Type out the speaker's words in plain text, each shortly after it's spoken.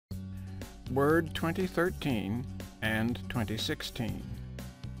Word 2013 and 2016.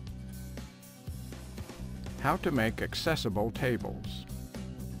 How to make accessible tables.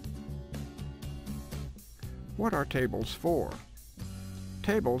 What are tables for?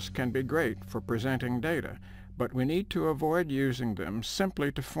 Tables can be great for presenting data, but we need to avoid using them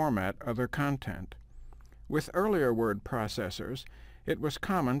simply to format other content. With earlier word processors, it was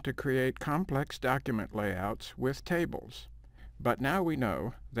common to create complex document layouts with tables. But now we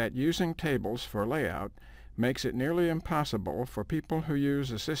know that using tables for layout makes it nearly impossible for people who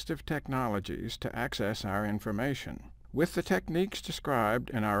use assistive technologies to access our information. With the techniques described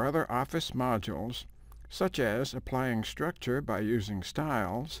in our other Office modules, such as applying structure by using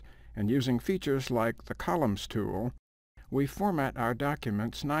styles and using features like the Columns tool, we format our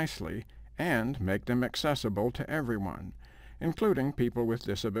documents nicely and make them accessible to everyone, including people with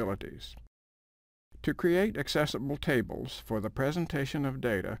disabilities. To create accessible tables for the presentation of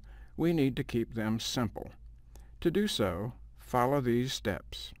data, we need to keep them simple. To do so, follow these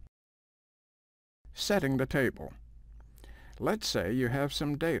steps. Setting the table. Let's say you have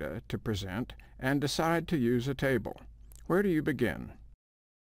some data to present and decide to use a table. Where do you begin?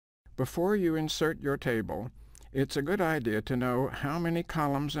 Before you insert your table, it's a good idea to know how many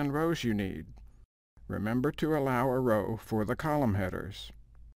columns and rows you need. Remember to allow a row for the column headers.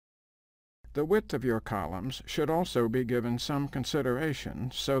 The width of your columns should also be given some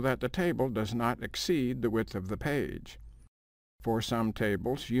consideration so that the table does not exceed the width of the page. For some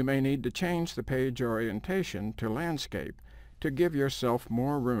tables, you may need to change the page orientation to landscape to give yourself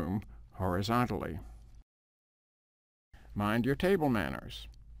more room horizontally. Mind your table manners.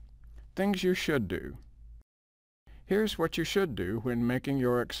 Things you should do. Here's what you should do when making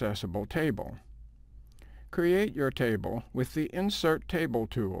your accessible table. Create your table with the Insert Table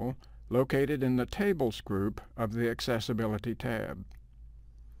tool located in the Tables group of the Accessibility tab.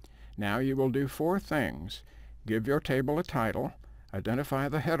 Now you will do 4 things. Give your table a title, identify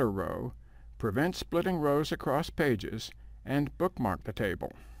the header row, prevent splitting rows across pages, and bookmark the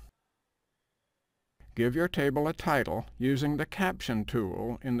table. Give your table a title using the Caption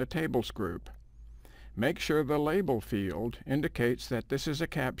tool in the Tables group. Make sure the Label field indicates that this is a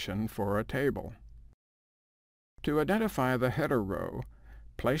caption for a table. To identify the header row,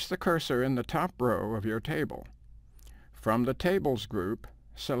 place the cursor in the top row of your table. From the Tables group,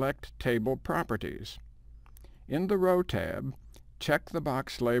 select Table Properties. In the Row tab, check the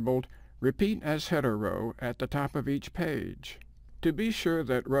box labeled Repeat as Header Row at the top of each page. To be sure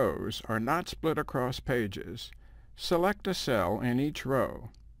that rows are not split across pages, select a cell in each row.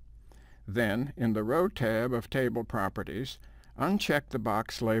 Then, in the Row tab of Table Properties, uncheck the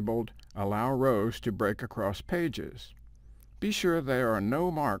box labeled Allow Rows to Break Across Pages. Be sure there are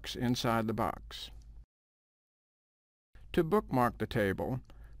no marks inside the box. To bookmark the table,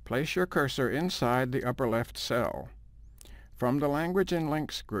 place your cursor inside the upper left cell. From the Language and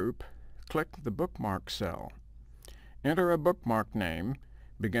Links group, click the Bookmark cell. Enter a bookmark name,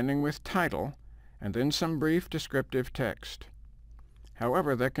 beginning with title, and then some brief descriptive text.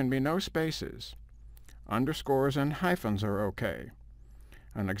 However, there can be no spaces. Underscores and hyphens are okay.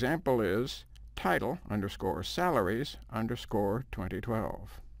 An example is title _salaries _2012.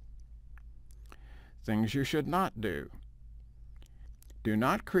 Things you should not do. Do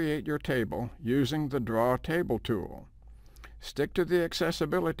not create your table using the Draw Table tool. Stick to the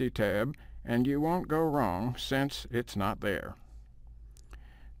Accessibility tab and you won't go wrong since it's not there.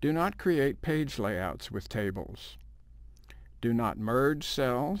 Do not create page layouts with tables. Do not merge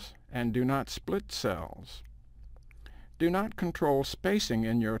cells and do not split cells. Do not control spacing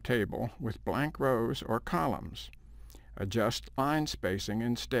in your table with blank rows or columns. Adjust line spacing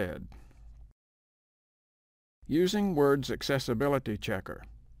instead. Using Word's Accessibility Checker.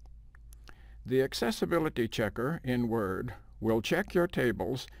 The Accessibility Checker in Word will check your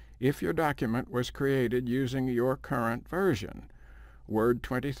tables if your document was created using your current version, Word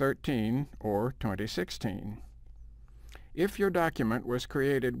 2013 or 2016. If your document was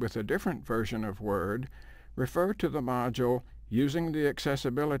created with a different version of Word, refer to the module Using the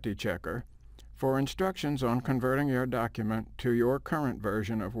Accessibility Checker for instructions on converting your document to your current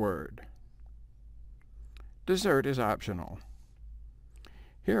version of Word. Dessert is optional.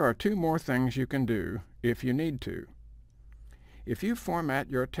 Here are 2 more things you can do if you need to. If you format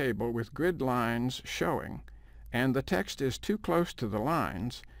your table with grid lines showing, and the text is too close to the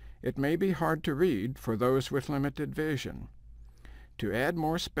lines, it may be hard to read for those with limited vision. To add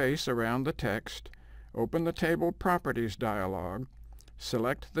more space around the text, open the Table Properties dialog,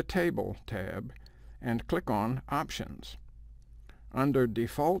 select the Table tab, and click on Options. Under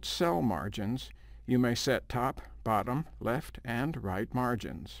Default Cell Margins, you may set top, bottom, left, and right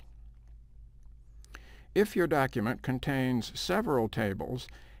margins. If your document contains several tables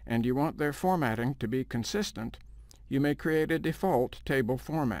and you want their formatting to be consistent, you may create a default table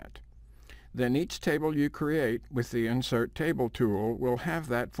format. Then each table you create with the Insert Table tool will have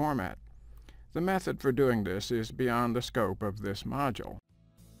that format. The method for doing this is beyond the scope of this module.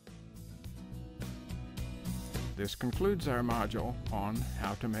 This concludes our module on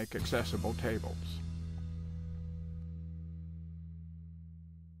how to make accessible tables.